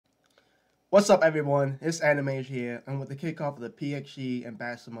What's up, everyone? It's Animation here, and with the kickoff of the PXG and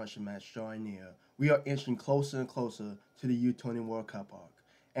Bastard Munchen match drawing near, we are inching closer and closer to the U20 World Cup arc.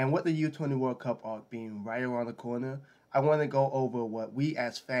 And with the U20 World Cup arc being right around the corner, I want to go over what we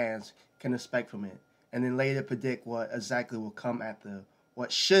as fans can expect from it, and then later predict what exactly will come after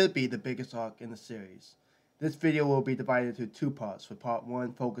what should be the biggest arc in the series. This video will be divided into two parts, with part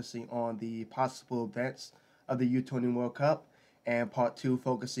 1 focusing on the possible events of the U20 World Cup, and part 2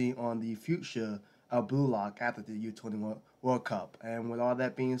 focusing on the future of Blue Lock after the U20 World Cup. And with all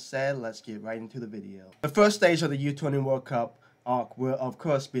that being said, let's get right into the video. The first stage of the U20 World Cup arc will of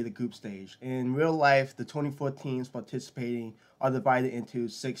course be the group stage. In real life, the 24 teams participating are divided into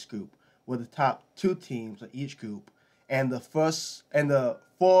 6 groups, with the top 2 teams of each group and the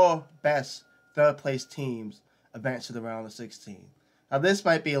 4 best third place teams advance to the round of 16. Now this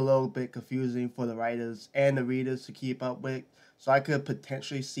might be a little bit confusing for the writers and the readers to keep up with, so I could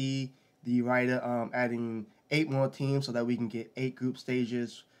potentially see the writer adding 8 more teams so that we can get 8 group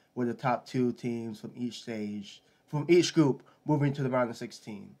stages with the top 2 teams from each group moving to the round of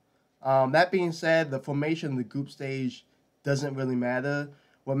 16. That being said, the formation of the group stage doesn't really matter.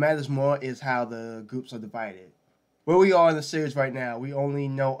 What matters more is how the groups are divided. Where we are in the series right now, we only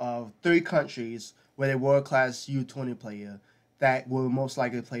know of 3 countries with a world-class U20 player that will most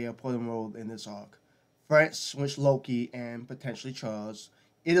likely play an important role in this arc. France with Loki and potentially Charles,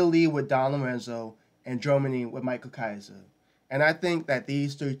 Italy with Don Lorenzo, and Germany with Michael Kaiser. And I think that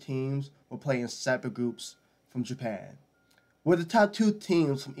these 3 teams will play in separate groups from Japan. With the top 2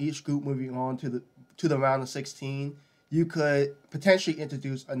 teams from each group moving on to the round of 16, you could potentially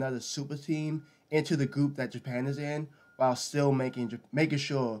introduce another super team into the group that Japan is in, while still making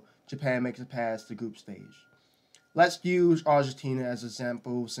sure Japan makes it past the group stage. Let's use Argentina as an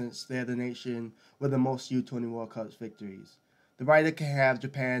example, since they're the nation with the most U20 World Cup victories. The writer can have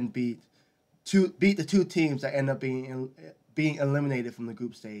Japan beat the 2 teams that end up being eliminated from the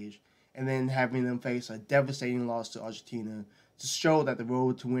group stage, and then having them face a devastating loss to Argentina to show that the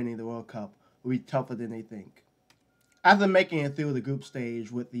road to winning the World Cup will be tougher than they think. After making it through the group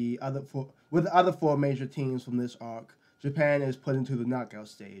stage with the other 4 major teams from this arc, Japan is put into the knockout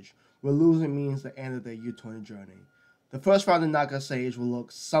stage, where losing means the end of their U20 journey. The first round of knockout stage will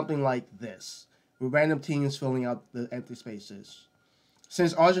look something like this, with random teams filling out the empty spaces.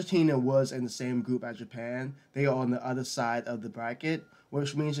 Since Argentina was in the same group as Japan, they are on the other side of the bracket,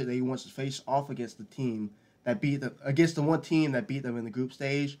 which means that they want to face off against the one team that beat them in the group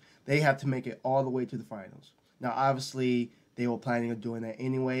stage. They have to make it all the way to the finals. Now, obviously, they were planning on doing that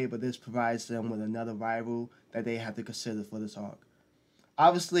anyway, but this provides them with another rival that they have to consider for this arc.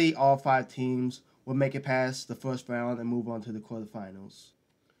 Obviously, all 5 teams will make it past the first round and move on to the quarterfinals,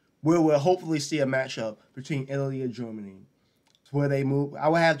 where we'll hopefully see a matchup between Italy and Germany, where they move. I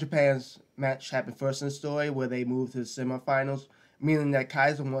will have Japan's match happen first in the story, where they move to the semifinals, meaning that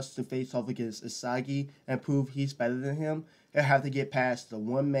Kaiser wants to face off against Isagi and prove he's better than him. He'll have to get past the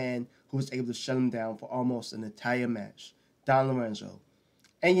one man who was able to shut him down for almost an entire match, Don Lorenzo.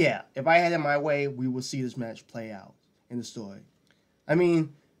 And yeah, if I had it my way, we will see this match play out in the story. I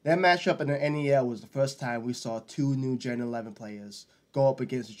mean, that matchup in the NEL was the first time we saw 2 new Gen 11 players go up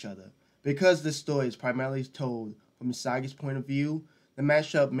against each other. Because this story is primarily told from Isagi's point of view, the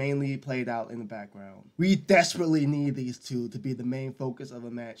matchup mainly played out in the background. We desperately need these 2 to be the main focus of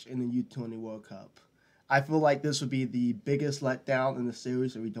a match in the U20 World Cup. I feel like this would be the biggest letdown in the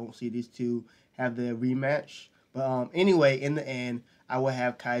series if we don't see these 2 have their rematch. But anyway, in the end, I will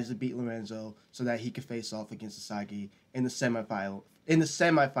have Kaiser beat Lorenzo so that he can face off against Isagi in the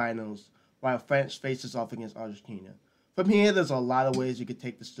semifinals, while France faces off against Argentina. From here, there's a lot of ways you could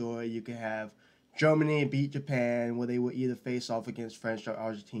take the story. You could have Germany beat Japan, where they will either face off against France or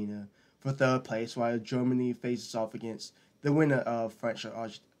Argentina for 3rd place, while Germany faces off against the winner of French and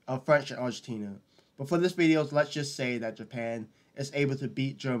Argentina. But for this video, let's just say that Japan is able to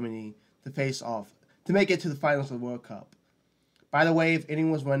beat Germany to make it to the finals of the World Cup. By the way, if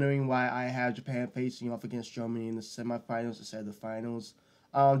anyone's wondering why I have Japan facing off against Germany in the semifinals instead of the finals,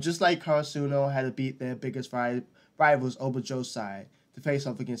 just like Karasuno had to beat their biggest rivals Obajosai to face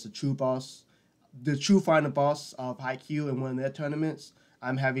off against the true final boss of Haikyuu in one of their tournaments,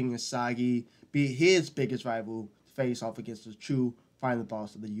 I'm having Isagi beat his biggest rival to face off against the true final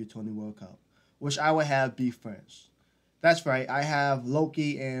boss of the U20 World Cup, which I would have beat France. That's right, I have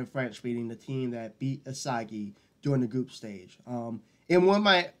Loki and French beating the team that beat Isagi during the group stage. In one of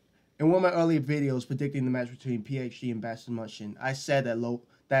my earlier videos predicting the match between PXG and Bastard Munchen, I said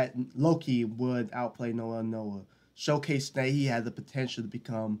that Loki would outplay Noel, showcasing that he had the potential to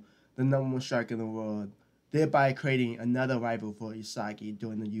become the #1 shark in the world thereby creating another rival for Isagi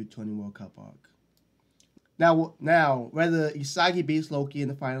during the U20 World Cup arc. Now, whether Isagi beats Loki in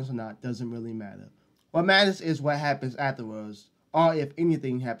the finals or not doesn't really matter. What matters is what happens afterwards, or if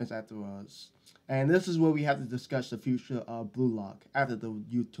anything happens afterwards. And this is where we have to discuss the future of Blue Lock after the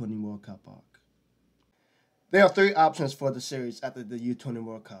U20 World Cup arc. There are three options for the series after the U20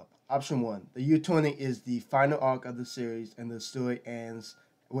 World Cup. Option 1, the U20 is the final arc of the series and the story ends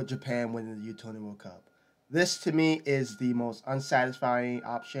with Japan winning the U20 World Cup. This to me is the most unsatisfying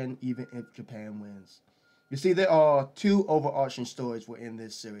option even if Japan wins. You see, there are two overarching stories within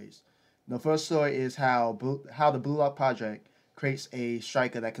this series. The first story is how the Blue Lock Project creates a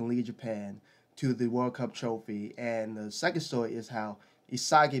striker that can lead Japan to the World Cup trophy, and the second story is how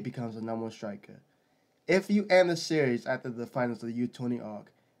Isagi becomes the #1 striker. If you end the series after the finals of the U20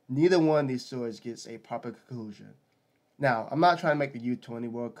 arc, neither one of these stories gets a proper conclusion. Now, I'm not trying to make the U20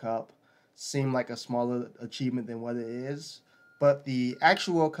 World Cup seem like a smaller achievement than what it is, but the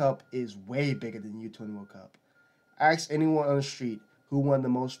actual World Cup is way bigger than the U20 World Cup. Ask anyone on the street who won the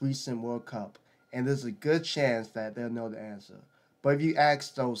most recent World Cup, and there's a good chance that they'll know the answer. But if you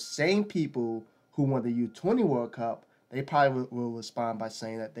ask those same people who won the U20 World Cup, they probably will respond by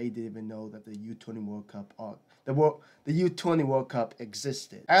saying that they didn't even know that the U20 World Cup the U20 World Cup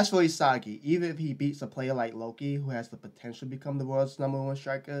existed. As for Isagi, even if he beats a player like Loki, who has the potential to become the world's #1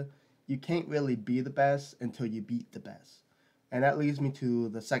 striker, you can't really be the best until you beat the best. And that leads me to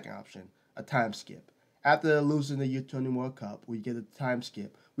the second option, a time skip. After losing the U20 World Cup, we get a time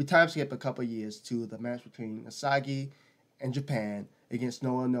skip. We time skip a couple years to the match between Isagi and Japan against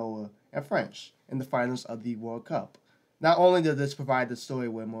Noel and French in the finals of the World Cup. Not only does this provide the story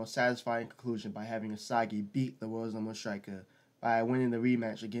with a more satisfying conclusion by having Isagi beat the world's #1 striker by winning the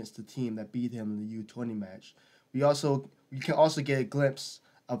rematch against the team that beat him in the U20 match, we can also get glimpses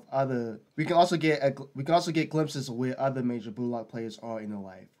of where other major Blue Lock players are in their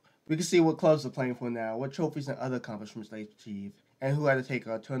life. We can see what clubs are playing for now, what trophies and other accomplishments they achieved, and who had to take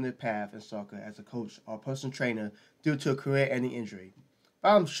an alternative path in soccer as a coach or personal trainer due to a career-ending injury.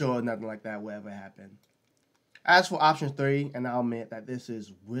 But I'm sure nothing like that will ever happen. As for option 3, and I'll admit that this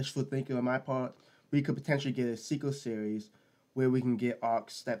is wishful thinking on my part, we could potentially get a sequel series where we can get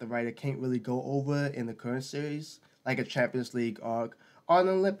arcs that the writer can't really go over in the current series, like a Champions League arc or an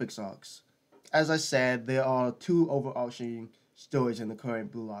Olympics arcs. As I said, there are two overarching stories in the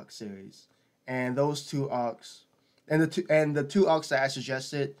current Blue Lock series, and those two arcs, and the two arcs that I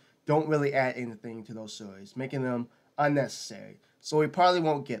suggested don't really add anything to those stories, making them unnecessary. So we probably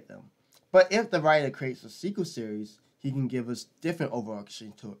won't get them. But if the writer creates a sequel series, he can give us different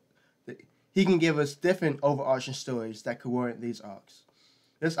overarching stories that could warrant these arcs.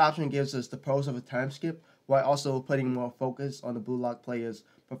 This option gives us the pros of a time skip, while also putting more focus on the Blue Lock players'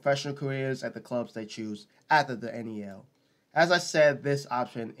 professional careers at the clubs they choose after the NEL. As I said, this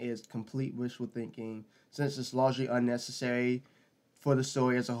option is complete wishful thinking, since it's largely unnecessary for the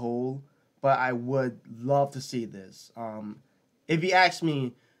story as a whole, but I would love to see this. If you ask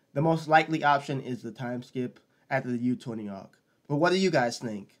me, the most likely option is the time skip after the U20 arc. But what do you guys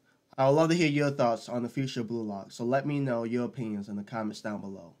think? I would love to hear your thoughts on the future of Blue Lock, so let me know your opinions in the comments down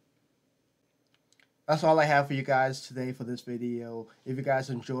below. That's all I have for you guys today for this video. If you guys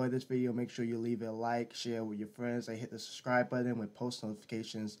enjoyed this video, make sure you leave it a like, share with your friends, and hit the subscribe button with post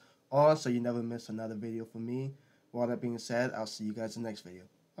notifications on so you never miss another video from me. With all that being said, I'll see you guys in the next video.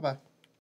 Bye-bye.